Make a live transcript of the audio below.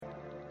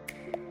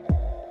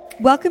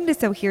Welcome to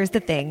So Here's the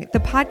Thing,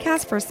 the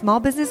podcast for small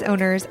business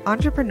owners,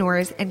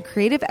 entrepreneurs, and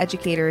creative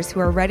educators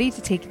who are ready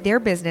to take their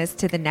business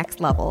to the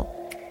next level.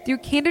 Through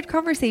candid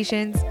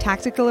conversations,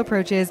 tactical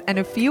approaches, and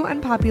a few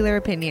unpopular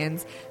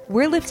opinions,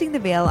 we're lifting the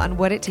veil on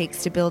what it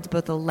takes to build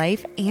both a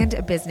life and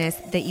a business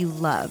that you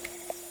love.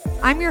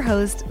 I'm your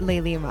host,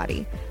 Layli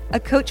Emadi, a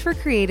coach for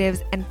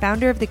creatives and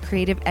founder of the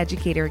Creative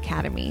Educator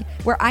Academy,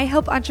 where I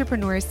help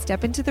entrepreneurs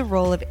step into the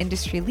role of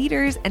industry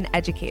leaders and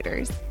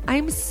educators.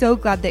 I'm so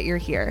glad that you're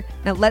here.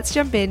 Now let's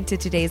jump into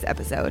today's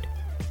episode.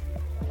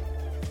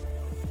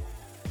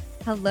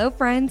 Hello,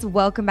 friends.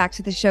 Welcome back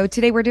to the show.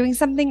 Today, we're doing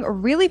something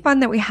really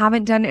fun that we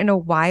haven't done in a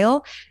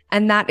while,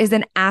 and that is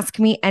an Ask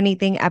Me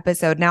Anything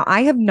episode. Now,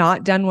 I have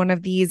not done one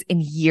of these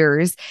in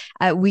years.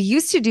 We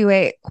used to do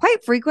it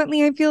quite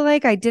frequently. I feel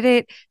like I did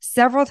it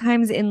several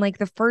times in like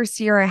the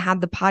first year I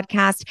had the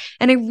podcast,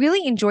 and I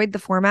really enjoyed the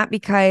format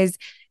because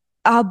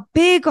a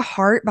big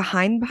heart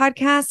behind the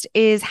podcast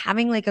is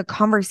having like a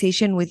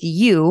conversation with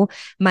you,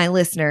 my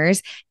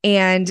listeners,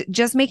 and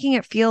just making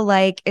it feel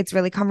like it's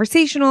really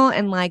conversational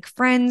and like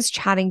friends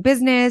chatting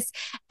business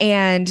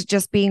and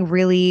just being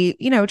really,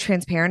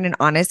 transparent and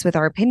honest with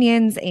our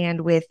opinions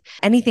and with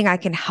anything I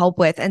can help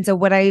with. And so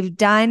what I've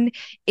done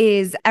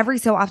is every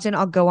so often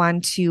I'll go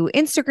on to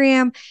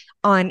Instagram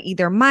on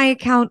either my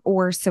account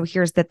or So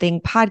Here's the Thing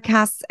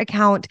podcast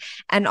account,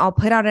 and I'll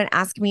put out an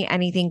Ask Me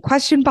Anything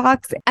question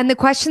box. And the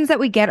questions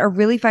that we get are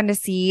really fun to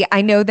see.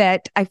 I know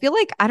that I feel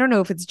like, I don't know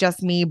if it's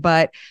just me,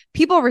 but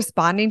people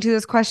responding to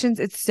those questions,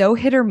 it's so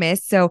hit or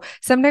miss. So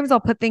sometimes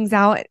I'll put things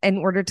out in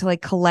order to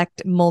like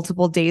collect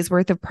multiple days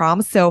worth of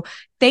prompts. So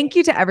thank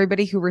you to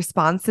everybody who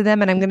responds to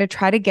them. And I'm going to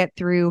try to get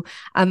through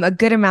a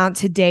good amount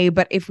today.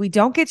 But if we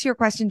don't get to your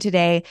question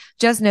today,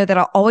 just know that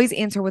I'll always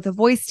answer with a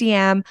voice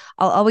DM.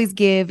 I'll always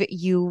give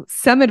you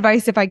some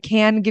advice if I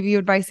can give you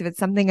advice if it's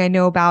something I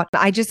know about.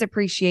 I just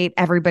appreciate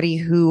everybody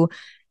who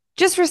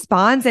just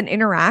responds and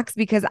interacts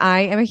because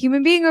I am a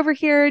human being over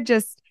here,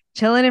 just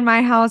chilling in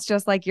my house,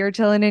 just like you're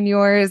chilling in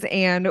yours.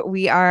 And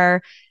we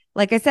are,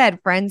 like I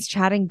said, friends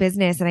chatting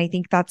business. And I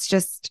think that's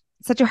just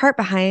such a heart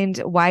behind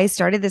why I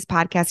started this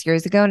podcast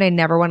years ago. And I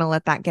never want to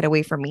let that get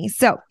away from me.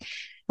 So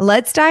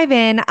let's dive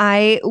in.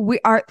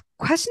 Our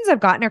questions I've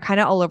gotten are kind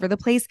of all over the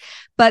place,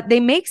 but they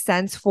make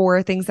sense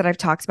for things that I've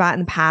talked about in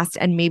the past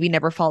and maybe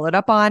never followed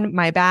up on.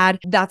 My bad.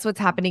 That's what's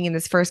happening in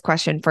this first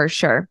question for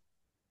sure.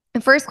 The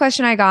first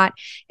question I got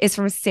is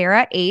from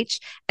Sarah H.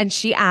 And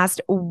she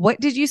asked, what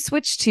did you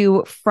switch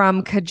to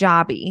from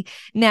Kajabi?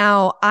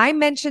 Now, I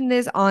mentioned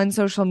this on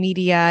social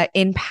media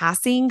in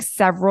passing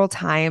several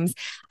times.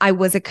 I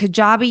was a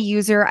Kajabi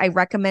user. I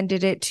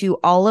recommended it to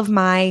all of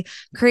my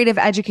Creative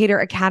Educator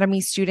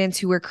Academy students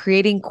who were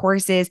creating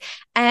courses.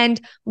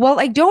 And while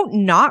I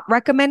don't not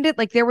recommend it,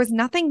 like there was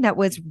nothing that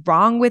was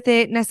wrong with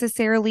it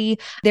necessarily.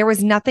 There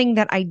was nothing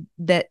that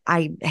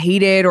I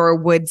hated or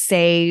would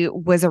say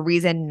was a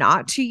reason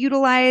not to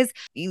utilize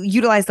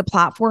the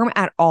platform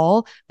at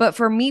all. But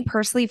for me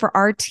personally, for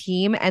our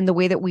team and the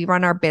way that we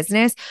run our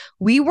business,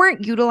 we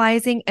weren't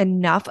utilizing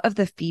enough of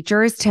the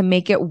features to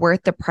make it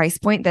worth the price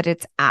point that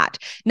it's at.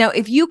 Now,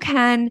 if you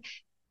can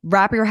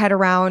wrap your head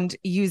around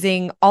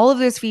using all of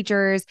those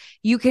features,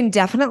 you can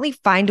definitely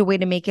find a way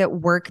to make it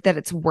work that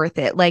it's worth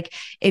it. Like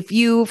if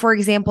you, for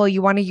example,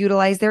 you want to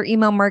utilize their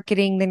email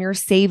marketing, then you're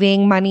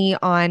saving money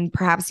on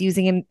perhaps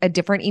using a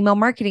different email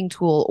marketing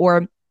tool.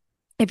 Or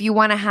if you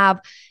want to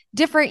have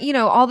different,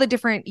 all the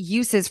different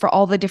uses for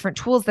all the different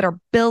tools that are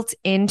built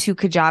into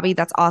Kajabi,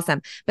 that's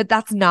awesome. But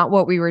that's not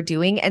what we were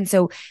doing. And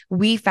so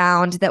we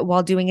found that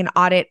while doing an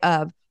audit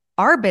of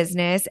our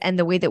business and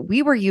the way that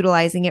we were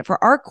utilizing it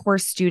for our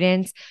course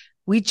students,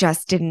 we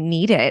just didn't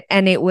need it.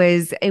 And it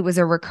was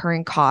a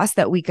recurring cost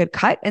that we could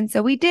cut. And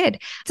so we did.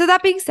 So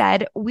that being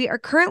said, we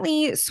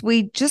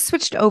just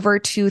switched over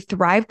to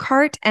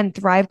Thrivecart and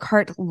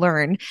Thrivecart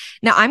Learn.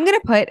 Now I'm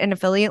going to put an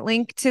affiliate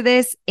link to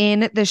this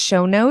in the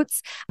show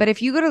notes, but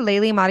if you go to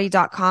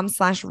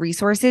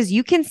layliemadi.com/resources,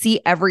 you can see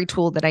every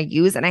tool that I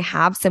use. And I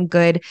have some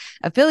good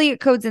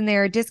affiliate codes in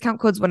there, discount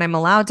codes when I'm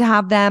allowed to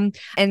have them.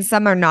 And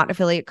some are not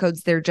affiliate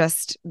codes. They're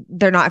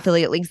not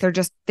affiliate links. They're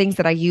just things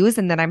that I use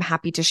and that I'm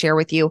happy to share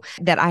with you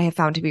that I have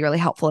found to be really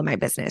helpful in my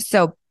business.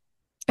 So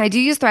I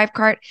do use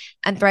Thrivecart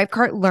and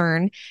Thrivecart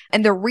Learn.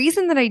 And the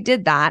reason that I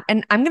did that,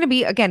 and I'm going to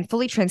be, again,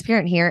 fully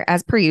transparent here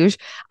as per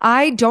usual,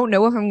 I don't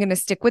know if I'm going to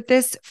stick with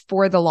this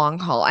for the long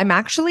haul. I'm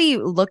actually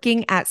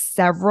looking at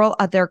several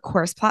other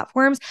course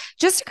platforms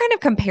just to kind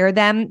of compare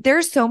them.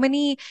 There's so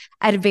many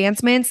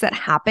advancements that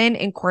happen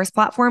in course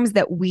platforms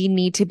that we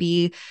need to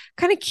be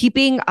kind of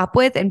keeping up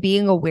with and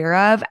being aware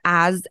of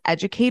as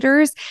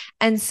educators.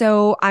 And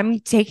so I'm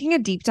taking a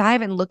deep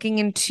dive and looking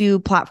into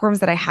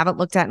platforms that I haven't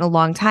looked at in a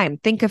long time.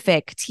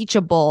 Thinkific,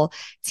 Teachable,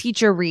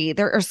 Teachery.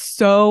 There are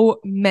so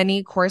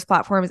many course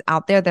platforms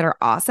out there that are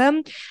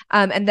awesome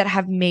and that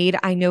have made,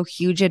 I know,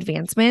 huge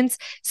advancements.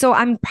 So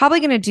I'm probably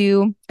going to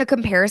do a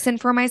comparison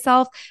for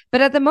myself.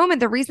 But at the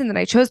moment, the reason that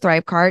I chose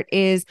Thrivecart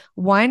is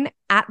one,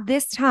 at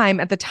this time,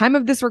 at the time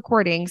of this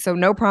recording, so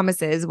no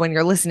promises when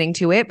you're listening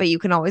to it, but you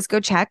can always go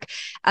check.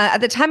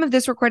 At the time of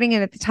this recording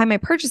and at the time I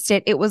purchased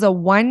it, it was a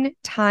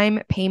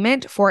one-time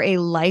payment for a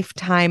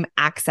lifetime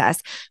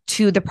access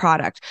to the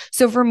product.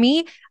 So for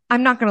me,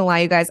 I'm not going to lie,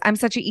 you guys, I'm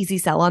such an easy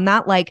sell on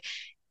that. Like,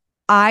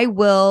 I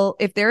will,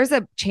 if there's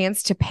a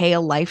chance to pay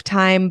a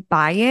lifetime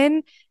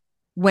buy-in,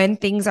 when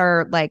things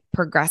are like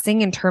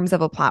progressing in terms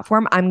of a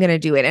platform, I'm going to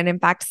do it. And in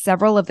fact,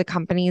 several of the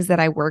companies that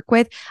I work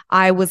with,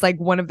 I was like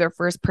one of their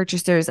first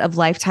purchasers of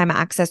lifetime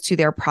access to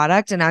their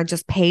product. And I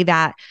just pay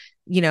that,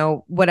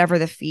 whatever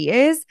the fee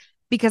is,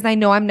 because I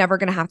know I'm never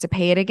going to have to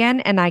pay it again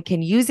and I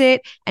can use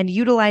it and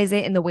utilize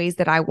it in the ways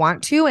that I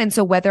want to. And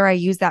so whether I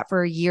use that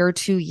for a year,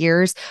 2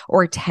 years,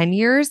 or 10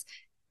 years,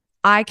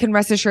 I can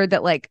rest assured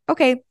that like,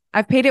 okay,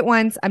 I've paid it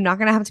once. I'm not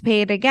going to have to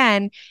pay it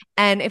again.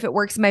 And if it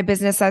works in my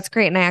business, that's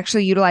great. And I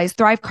actually utilize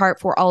Thrivecart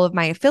for all of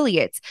my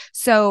affiliates.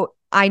 So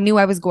I knew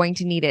I was going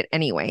to need it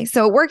anyway.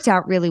 So it worked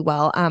out really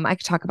well. I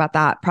could talk about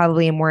that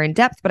probably in more in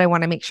depth, but I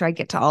want to make sure I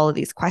get to all of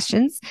these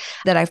questions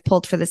that I've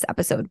pulled for this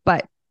episode.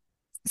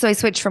 So I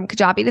switched from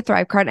Kajabi to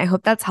Thrivecart, and I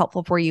hope that's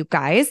helpful for you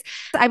guys.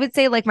 I would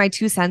say like my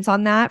 2 cents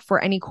on that for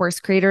any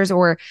course creators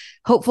or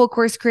hopeful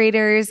course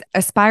creators,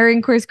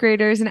 aspiring course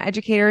creators and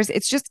educators.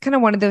 It's just kind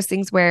of one of those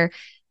things where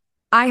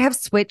I have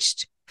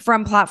switched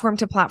from platform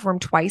to platform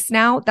twice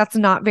now. That's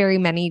not very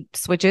many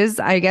switches,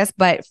 I guess,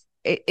 but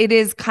it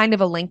is kind of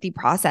a lengthy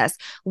process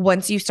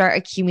once you start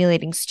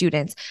accumulating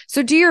students.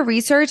 So do your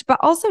research, but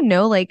also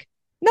know like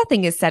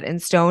nothing is set in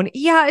stone.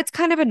 Yeah, it's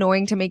kind of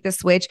annoying to make the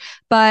switch,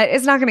 but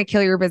it's not going to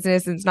kill your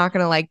business. And it's not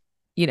going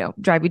to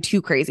drive you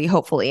too crazy,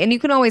 hopefully. And you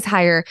can always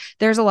hire.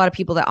 There's a lot of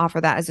people that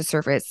offer that as a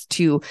service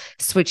to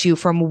switch you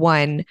from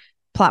one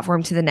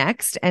platform to the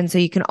next. And so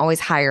you can always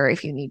hire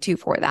if you need to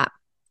for that.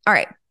 All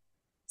right.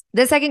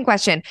 The second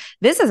question,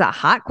 this is a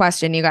hot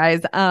question, you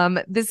guys.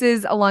 This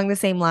is along the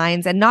same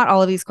lines, and not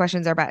all of these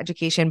questions are about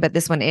education, but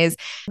this one is.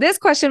 This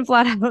question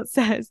flat out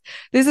says,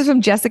 this is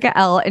from Jessica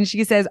L. And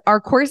she says,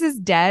 "Our course is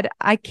dead.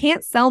 I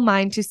can't sell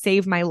mine to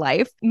save my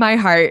life." My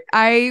heart.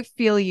 I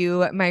feel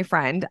you, my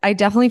friend. I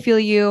definitely feel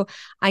you.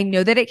 I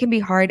know that it can be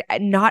hard.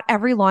 Not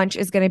every launch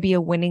is going to be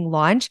a winning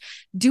launch.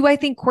 Do I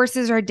think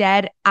courses are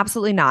dead?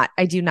 Absolutely not.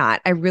 I do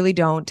not. I really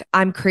don't.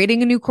 I'm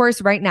creating a new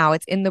course right now.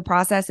 It's in the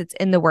process. It's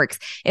in the works.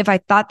 If I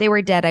thought they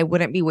were dead, I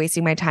wouldn't be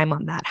wasting my time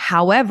on that.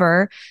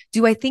 However,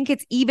 do I think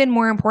it's even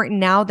more important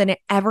now than it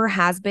ever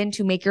has been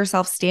to make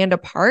yourself stand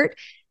apart?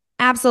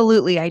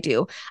 Absolutely, I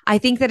do. I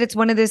think that it's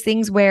one of those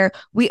things where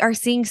we are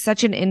seeing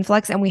such an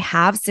influx, and we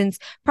have since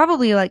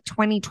probably like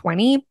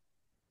 2020.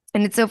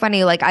 And it's so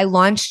funny, like I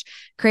launched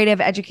Creative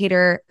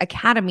Educator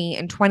Academy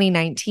in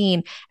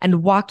 2019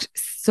 and walked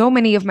so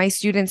many of my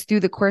students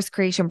through the course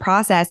creation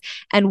process.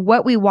 And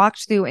what we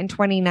walked through in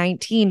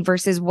 2019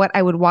 versus what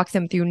I would walk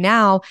them through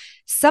now,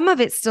 some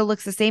of it still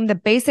looks the same. The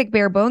basic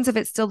bare bones of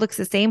it still looks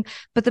the same.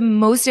 But the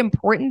most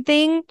important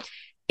thing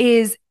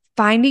is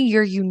finding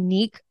your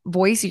unique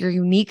voice, your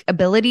unique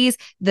abilities,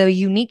 the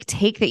unique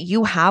take that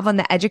you have on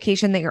the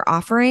education that you're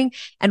offering,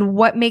 and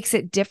what makes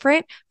it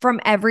different from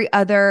every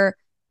other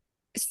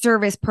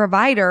service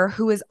provider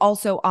who is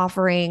also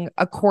offering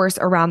a course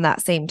around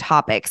that same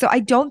topic. So I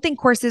don't think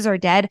courses are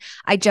dead.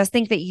 I just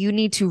think that you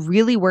need to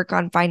really work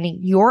on finding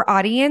your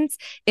audience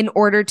in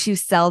order to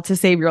sell to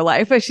save your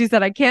life. As she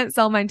said, I can't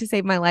sell mine to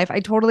save my life.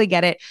 I totally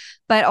get it.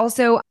 But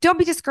also don't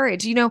be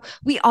discouraged.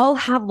 We all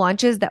have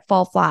launches that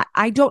fall flat.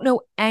 I don't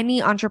know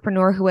any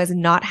entrepreneur who has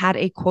not had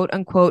a quote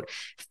unquote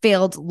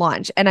failed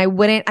launch. And I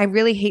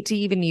really hate to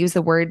even use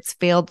the words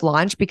failed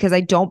launch because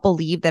I don't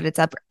believe that it's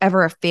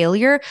ever a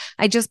failure.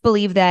 I just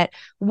believe that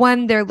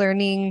one, they're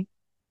learning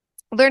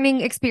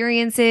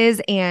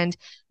experiences and,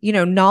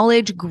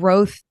 knowledge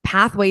growth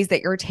pathways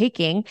that you're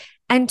taking.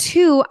 And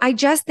two, I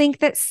just think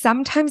that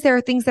sometimes there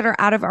are things that are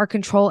out of our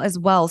control as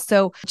well.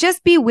 So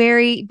just be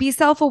wary, be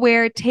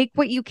self-aware, take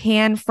what you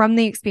can from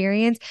the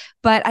experience.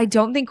 But I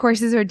don't think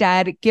courses are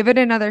dead. Give it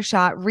another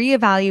shot,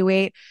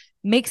 reevaluate,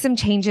 make some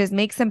changes,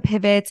 make some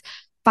pivots.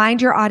 Find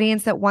your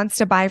audience that wants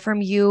to buy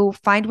from you,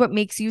 find what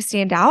makes you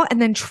stand out,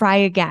 and then try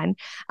again.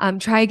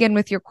 Try again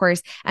with your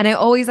course. And I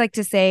always like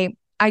to say,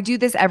 I do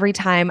this every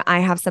time I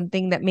have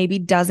something that maybe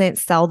doesn't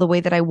sell the way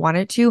that I want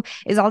it to,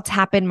 is I'll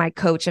tap in my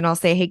coach and I'll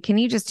say, hey, can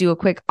you just do a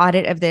quick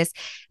audit of this?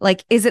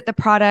 Like, is it the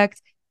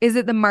product? Is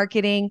it the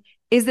marketing?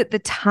 Is it the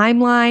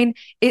timeline?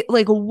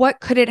 What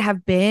could it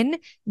have been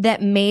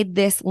that made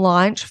this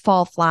launch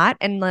fall flat?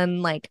 And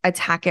then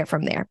attack it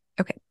from there.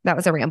 Okay, that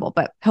was a ramble,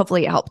 but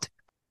hopefully it helped.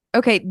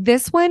 Okay,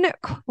 this one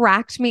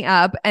cracked me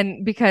up,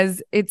 and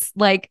because it's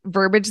like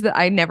verbiage that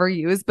I never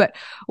use, but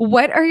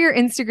what are your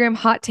Instagram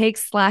hot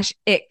takes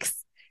 /icks?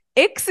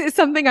 Icks is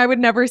something I would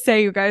never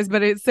say, you guys,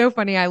 but it's so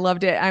funny. I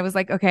loved it. I was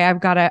like, okay, I've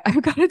got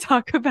to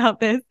talk about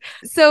this.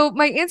 So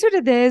my answer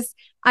to this,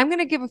 I'm going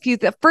to give a few,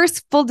 the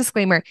first full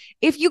disclaimer.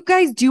 If you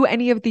guys do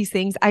any of these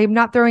things, I am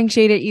not throwing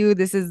shade at you.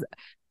 This is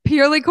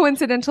purely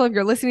coincidental. If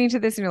you're listening to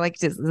this and you're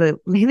like, is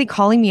Laylee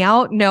calling me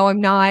out? No, I'm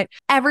not.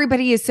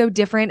 Everybody is so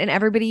different and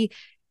everybody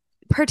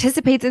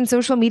participates in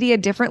social media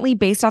differently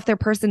based off their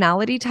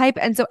personality type.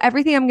 And so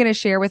everything I'm going to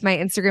share with my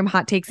Instagram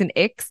hot takes and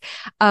icks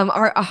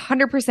are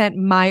 100%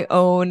 my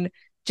own,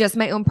 just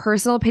my own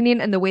personal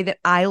opinion and the way that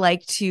I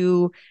like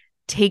to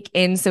take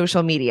in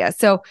social media.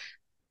 So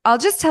I'll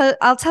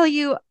tell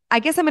you, I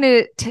guess I'm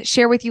going to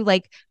share with you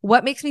like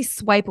what makes me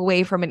swipe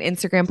away from an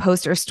Instagram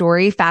post or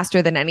story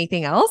faster than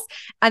anything else.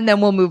 And then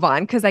we'll move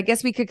on because I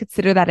guess we could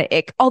consider that an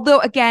ick. Although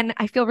again,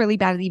 I feel really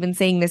bad even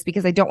saying this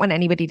because I don't want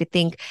anybody to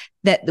think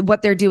that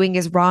what they're doing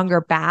is wrong or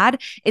bad.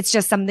 It's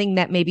just something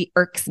that maybe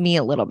irks me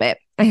a little bit.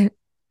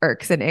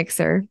 Irks and icks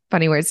are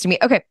funny words to me.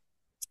 Okay.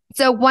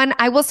 So one,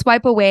 I will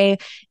swipe away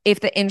if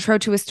the intro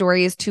to a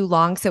story is too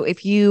long. So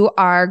if you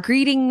are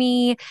greeting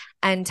me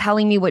and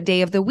telling me what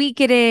day of the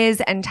week it is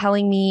and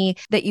telling me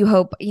that you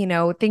hope,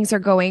 things are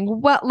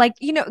going well, like,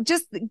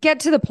 just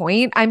get to the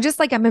point. I'm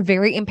a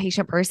very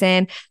impatient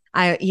person.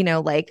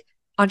 Like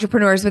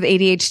entrepreneurs with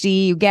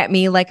ADHD, you get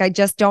me, like, I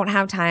just don't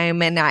have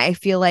time. And I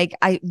feel like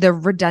the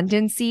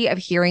redundancy of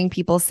hearing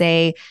people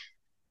say,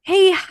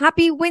 hey,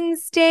 happy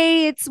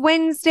Wednesday. It's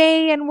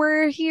Wednesday and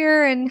we're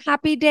here and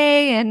happy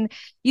day. And,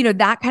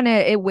 that kind of,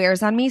 it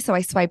wears on me. So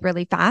I swipe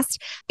really fast.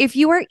 If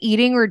you are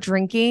eating or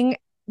drinking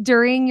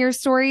during your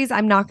stories,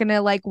 I'm not going to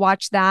like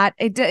watch that.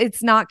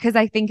 It's not because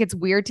I think it's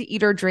weird to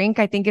eat or drink.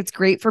 I think it's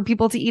great for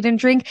people to eat and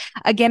drink.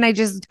 Again, I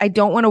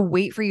don't want to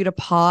wait for you to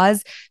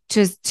pause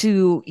just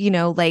to,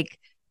 like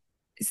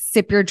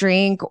sip your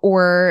drink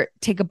or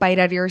take a bite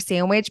out of your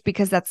sandwich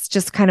because that's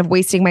just kind of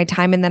wasting my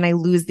time and then I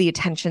lose the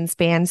attention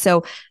span.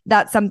 So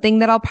that's something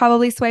that I'll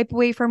probably swipe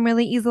away from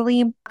really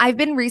easily. I've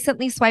been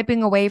recently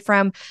swiping away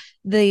from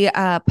the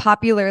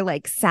popular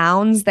like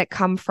sounds that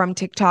come from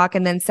TikTok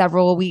and then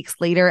several weeks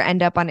later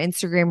end up on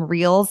Instagram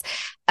Reels.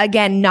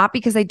 Again, not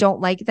because I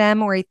don't like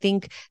them or I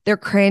think they're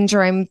cringe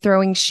or I'm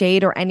throwing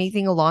shade or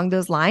anything along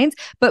those lines,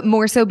 but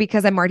more so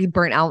because I'm already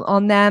burnt out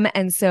on them.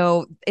 And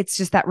so it's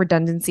just that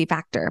redundancy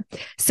factor.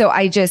 So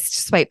I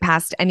just swipe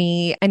past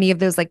any of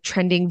those like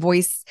trending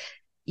voice,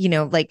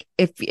 like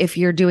if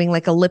you're doing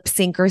like a lip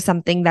sync or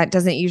something that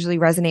doesn't usually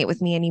resonate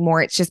with me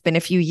anymore. It's just been a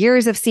few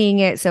years of seeing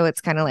it. So it's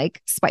kind of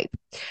like swipe.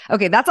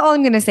 Okay. That's all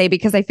I'm going to say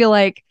because I feel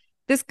like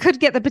this could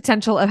get the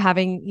potential of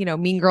having,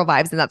 mean girl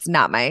vibes. And that's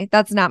not my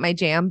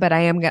jam, but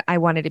I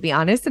wanted to be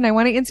honest and I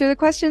want to answer the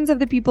questions of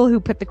the people who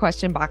put the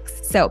question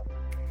box. So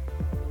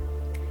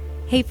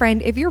hey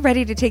friend, if you're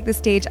ready to take the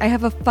stage, I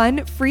have a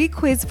fun free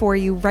quiz for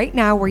you right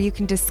now where you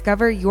can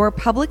discover your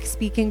public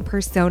speaking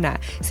persona.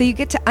 So you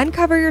get to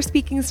uncover your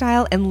speaking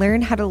style and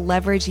learn how to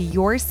leverage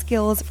your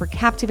skills for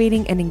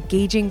captivating and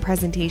engaging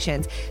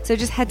presentations. So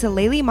just head to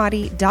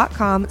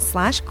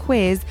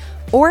layleemadi.com/quiz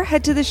or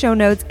head to the show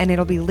notes and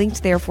it'll be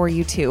linked there for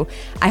you too.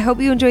 I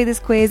hope you enjoy this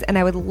quiz and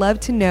I would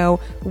love to know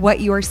what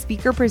your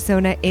speaker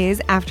persona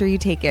is after you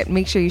take it.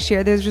 Make sure you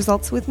share those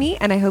results with me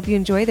and I hope you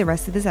enjoy the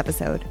rest of this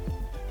episode.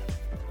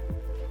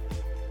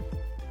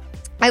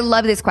 I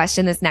love this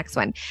question, this next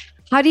one.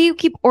 How do you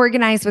keep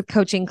organized with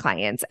coaching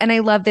clients? And I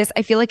love this.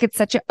 I feel like it's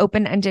such an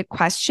open-ended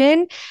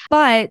question,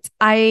 but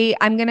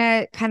I'm going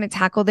to kind of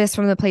tackle this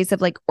from the place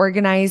of like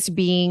organized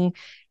being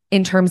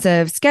in terms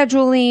of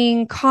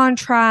scheduling,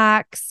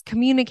 contracts,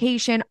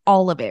 communication,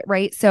 all of it,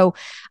 right? So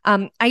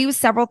I use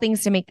several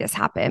things to make this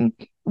happen.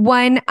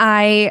 One,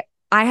 I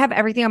have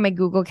everything on my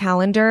Google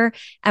Calendar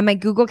and my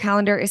Google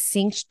Calendar is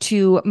synced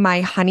to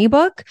my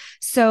HoneyBook.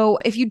 So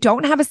if you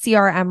don't have a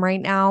CRM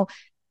right now,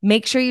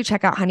 make sure you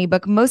check out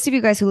HoneyBook. Most of you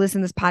guys who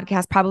listen to this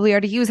podcast probably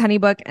already use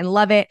HoneyBook and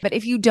love it. But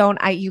if you don't,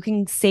 you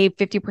can save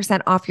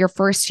 50% off your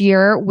first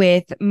year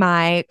with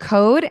my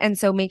code. And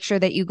so make sure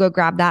that you go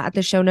grab that at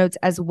the show notes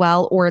as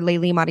well, or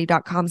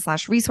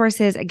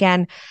layleemadi.com/resources.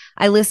 Again,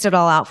 I list it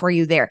all out for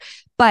you there.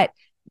 But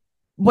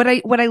what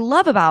I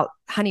love about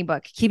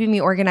HoneyBook, keeping me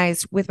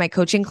organized with my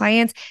coaching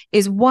clients,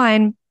 is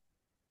one,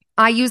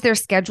 I use their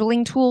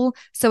scheduling tool.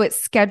 So it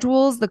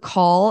schedules the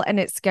call and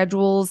it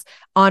schedules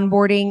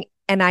onboarding.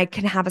 And I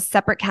can have a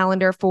separate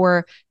calendar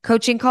for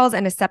coaching calls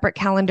and a separate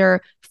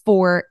calendar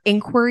for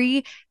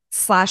inquiry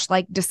 /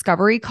 like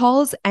discovery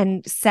calls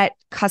and set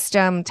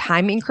custom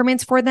time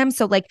increments for them.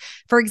 So like,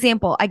 for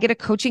example, I get a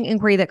coaching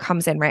inquiry that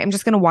comes in, right? I'm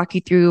just going to walk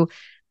you through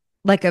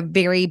like a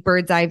very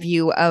bird's eye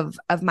view of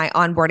my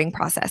onboarding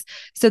process.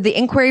 So the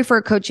inquiry for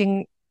a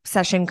coaching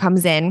session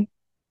comes in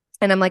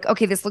and I'm like,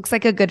 okay, this looks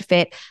like a good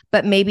fit,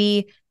 but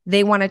maybe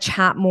they want to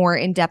chat more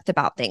in depth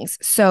about things.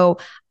 So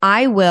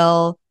I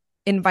will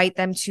invite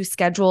them to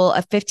schedule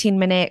a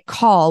 15-minute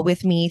call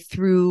with me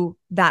through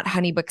that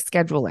HoneyBook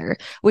scheduler,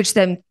 which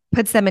then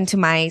puts them into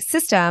my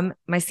system,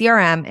 my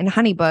CRM and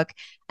HoneyBook.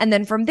 And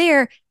then from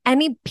there,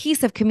 any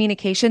piece of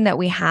communication that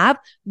we have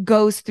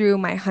goes through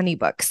my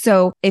HoneyBook.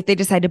 So if they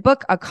decide to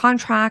book a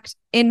contract,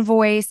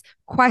 invoice,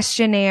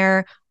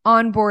 questionnaire,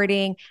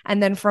 onboarding.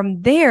 And then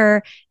from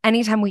there,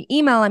 anytime we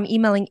email, I'm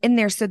emailing in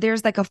there. So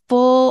there's like a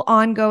full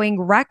ongoing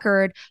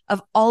record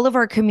of all of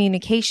our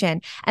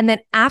communication. And then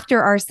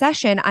after our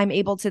session, I'm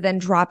able to then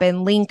drop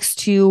in links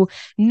to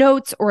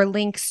notes or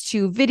links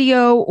to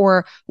video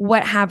or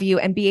what have you,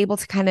 and be able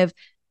to kind of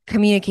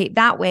communicate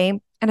that way.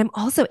 And I'm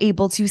also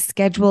able to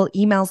schedule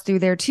emails through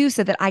there too,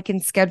 so that I can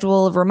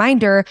schedule a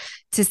reminder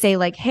to say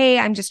like, hey,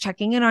 I'm just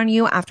checking in on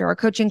you after our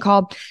coaching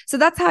call. So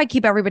that's how I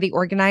keep everybody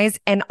organized.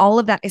 And all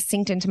of that is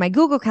synced into my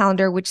Google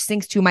Calendar, which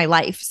syncs to my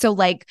life. So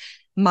like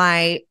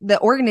the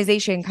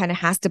organization kind of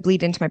has to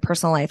bleed into my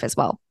personal life as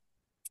well.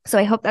 So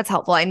I hope that's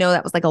helpful. I know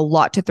that was like a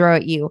lot to throw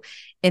at you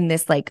in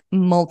this like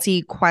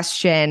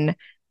multi-question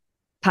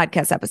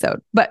podcast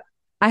episode, but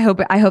I hope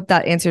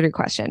that answered your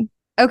question.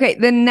 Okay,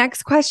 the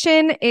next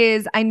question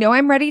is, I know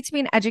I'm ready to be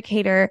an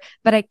educator,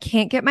 but I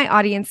can't get my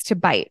audience to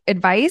bite.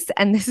 Advice?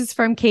 And this is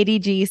from Katie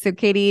G. So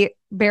Katie,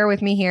 bear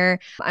with me here.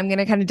 I'm going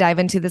to kind of dive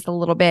into this a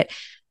little bit.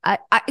 I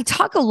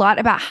talk a lot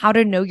about how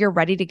to know you're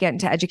ready to get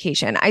into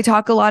education. I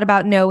talk a lot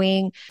about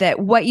knowing that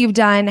what you've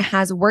done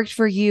has worked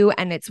for you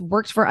and it's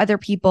worked for other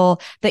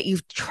people, that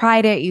you've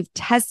tried it, you've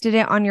tested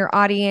it on your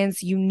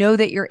audience, you know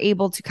that you're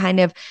able to kind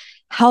of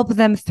help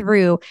them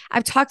through.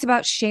 I've talked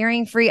about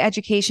sharing free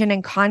education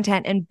and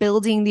content and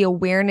building the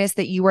awareness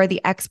that you are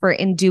the expert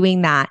in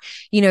doing that.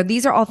 You know,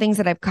 these are all things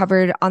that I've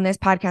covered on this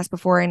podcast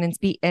before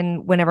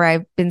and whenever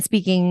I've been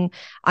speaking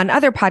on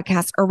other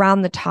podcasts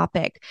around the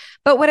topic.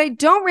 But what I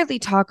don't really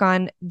talk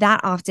on that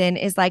often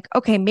is like,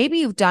 okay, maybe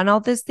you've done all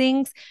those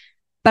things,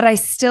 but I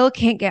still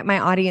can't get my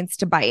audience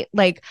to bite.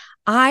 Like,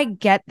 I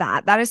get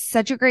that. That is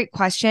such a great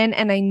question.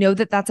 And I know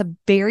that that's a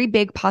very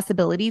big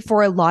possibility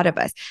for a lot of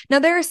us. Now,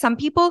 there are some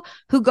people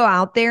who go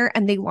out there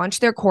and they launch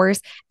their course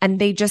and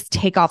they just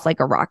take off like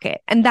a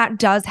rocket. And that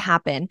does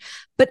happen.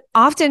 But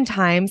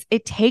oftentimes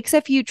it takes a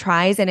few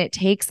tries and it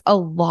takes a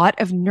lot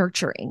of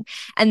nurturing.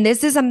 And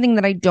this is something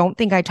that I don't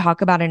think I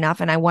talk about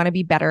enough. And I want to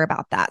be better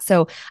about that.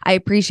 So I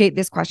appreciate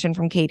this question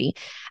from Katie.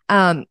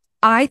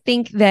 I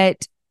think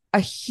that a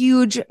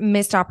huge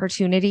missed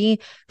opportunity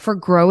for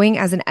growing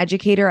as an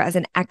educator, as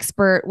an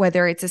expert,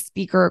 whether it's a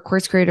speaker, a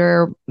course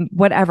creator,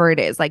 whatever it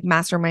is, like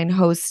mastermind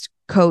host,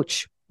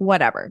 coach,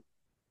 whatever,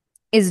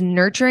 is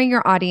nurturing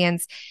your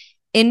audience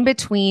in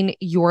between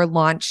your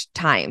launch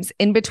times,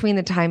 in between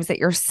the times that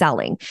you're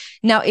selling.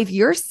 Now, if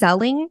you're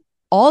selling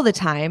all the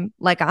time,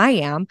 like I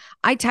am,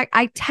 I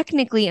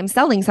technically am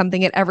selling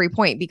something at every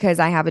point because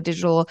I have a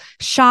digital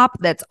shop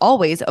that's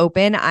always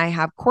open. I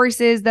have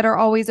courses that are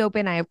always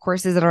open. I have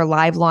courses that are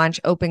live launch,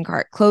 open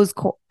cart, closed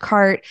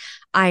cart.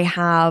 I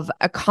have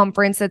a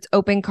conference that's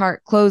open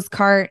cart, closed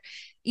cart.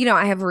 You know,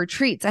 I have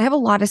retreats. I have a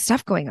lot of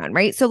stuff going on,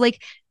 right? So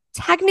like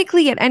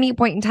technically at any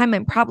point in time,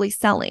 I'm probably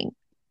selling.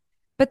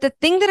 But the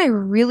thing that I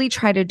really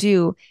try to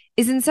do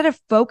is instead of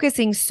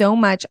focusing so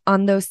much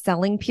on those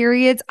selling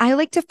periods, I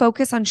like to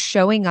focus on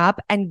showing up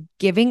and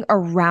giving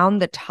around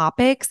the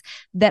topics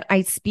that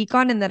I speak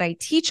on and that I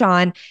teach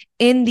on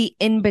in the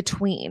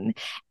in-between.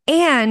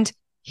 And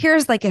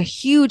here's like a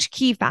huge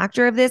key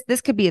factor of this.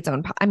 This could be its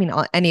own,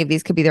 any of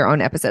these could be their own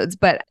episodes,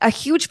 but a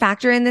huge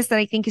factor in this that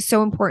I think is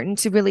so important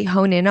to really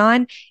hone in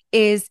on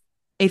is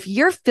if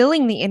you're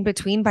filling the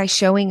in-between by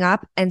showing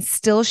up and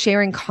still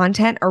sharing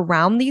content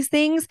around these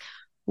things,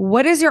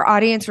 what does your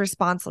audience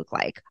response look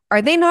like?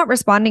 Are they not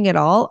responding at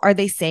all? Are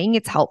they saying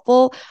it's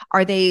helpful?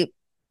 Are they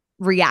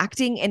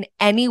reacting in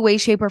any way,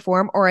 shape, or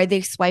form? Or are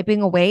they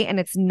swiping away and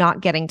it's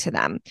not getting to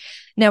them?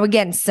 Now,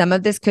 again, some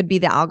of this could be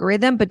the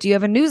algorithm, but do you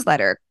have a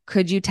newsletter?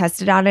 Could you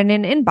test it out in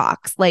an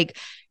inbox? Like,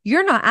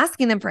 you're not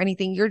asking them for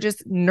anything. You're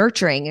just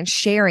nurturing and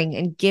sharing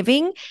and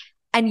giving.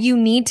 And you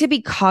need to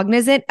be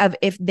cognizant of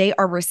if they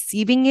are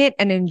receiving it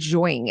and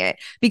enjoying it.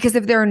 Because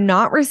if they're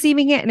not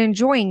receiving it and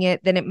enjoying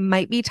it, then it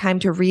might be time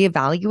to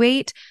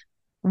reevaluate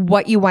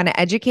what you want to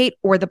educate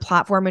or the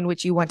platform in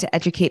which you want to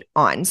educate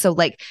on. So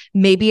like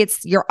maybe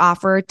it's your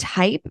offer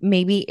type,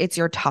 maybe it's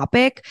your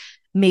topic,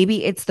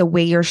 maybe it's the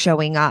way you're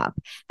showing up.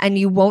 And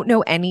you won't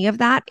know any of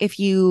that if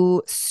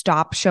you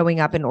stop showing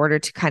up in order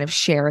to kind of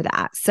share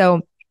that.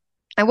 So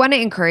I want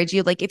to encourage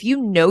you, like if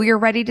you know you're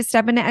ready to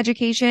step into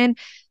education,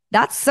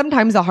 that's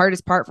sometimes the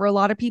hardest part for a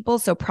lot of people.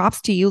 So props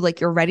to you,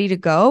 like you're ready to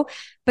go,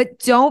 but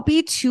don't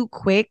be too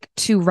quick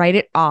to write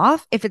it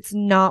off if it's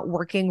not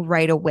working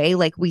right away.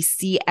 Like we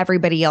see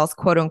everybody else,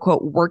 quote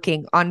unquote,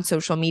 working on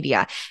social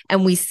media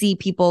and we see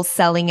people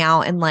selling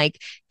out and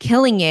like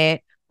killing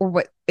it, or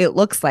what it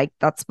looks like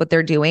that's what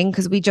they're doing,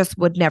 because we just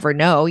would never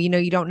know. You know,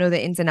 you don't know the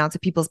ins and outs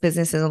of people's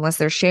businesses unless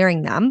they're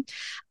sharing them.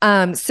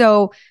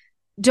 So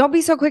don't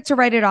be so quick to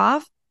write it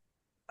off.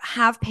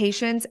 Have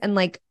patience and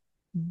like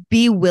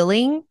be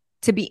willing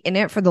to be in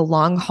it for the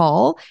long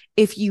haul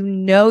if you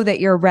know that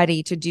you're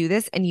ready to do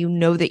this and you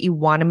know that you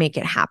want to make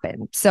it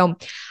happen. So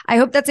I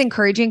hope that's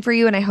encouraging for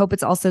you. And I hope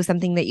it's also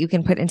something that you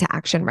can put into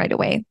action right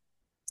away.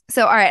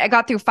 So, all right, I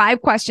got through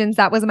 5 questions.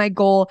 That was my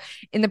goal.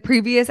 In the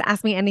previous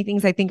Ask Me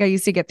Anythings, I think I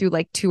used to get through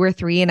like 2 or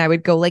 3 and I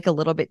would go like a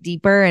little bit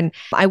deeper. And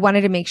I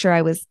wanted to make sure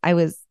I was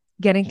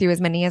getting through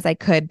as many as I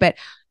could. But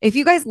if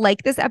you guys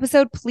like this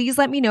episode, please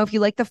let me know. If you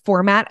like the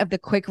format of the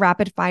quick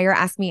rapid fire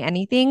Ask Me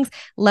Anythings,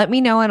 let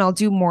me know and I'll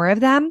do more of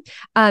them.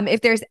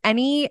 If there's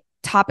any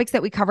topics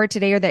that we covered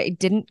today or that I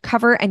didn't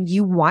cover and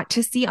you want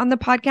to see on the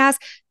podcast,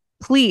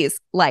 please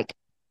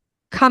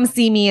come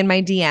see me in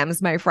my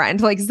DMs, my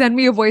friend. Send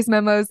me a voice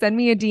memo, send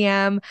me a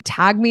DM,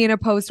 tag me in a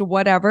post,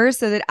 whatever,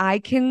 so that I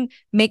can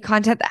make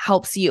content that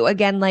helps you.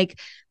 Again,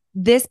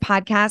 this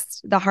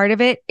podcast, the heart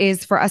of it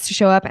is for us to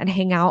show up and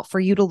hang out, for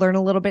you to learn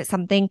a little bit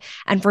something,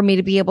 and for me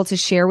to be able to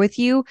share with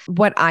you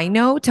what I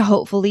know to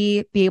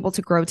hopefully be able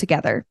to grow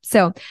together.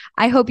 So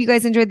I hope you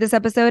guys enjoyed this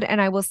episode, and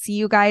I will see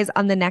you guys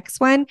on the next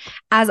one.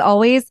 As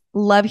always,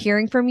 love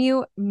hearing from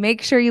you.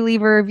 Make sure you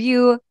leave a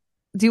review,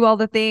 do all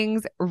the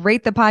things,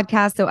 rate the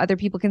podcast so other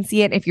people can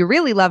see it. If you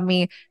really love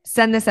me,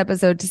 send this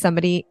episode to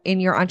somebody in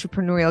your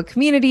entrepreneurial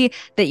community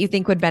that you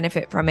think would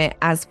benefit from it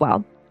as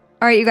well.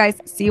 All right, you guys,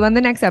 see you on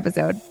the next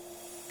episode.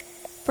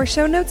 For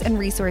show notes and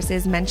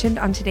resources mentioned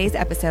on today's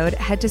episode,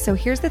 head to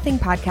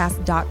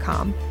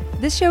sohere'sthethingpodcast.com.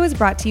 This show is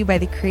brought to you by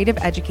the Creative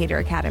Educator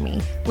Academy,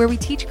 where we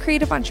teach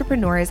creative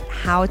entrepreneurs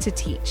how to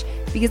teach,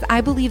 because I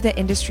believe that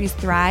industries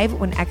thrive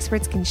when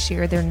experts can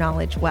share their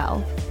knowledge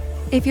well.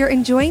 If you're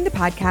enjoying the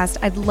podcast,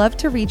 I'd love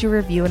to read your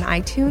review on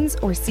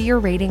iTunes or see your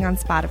rating on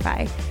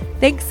Spotify.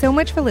 Thanks so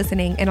much for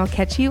listening, and I'll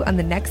catch you on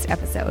the next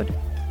episode.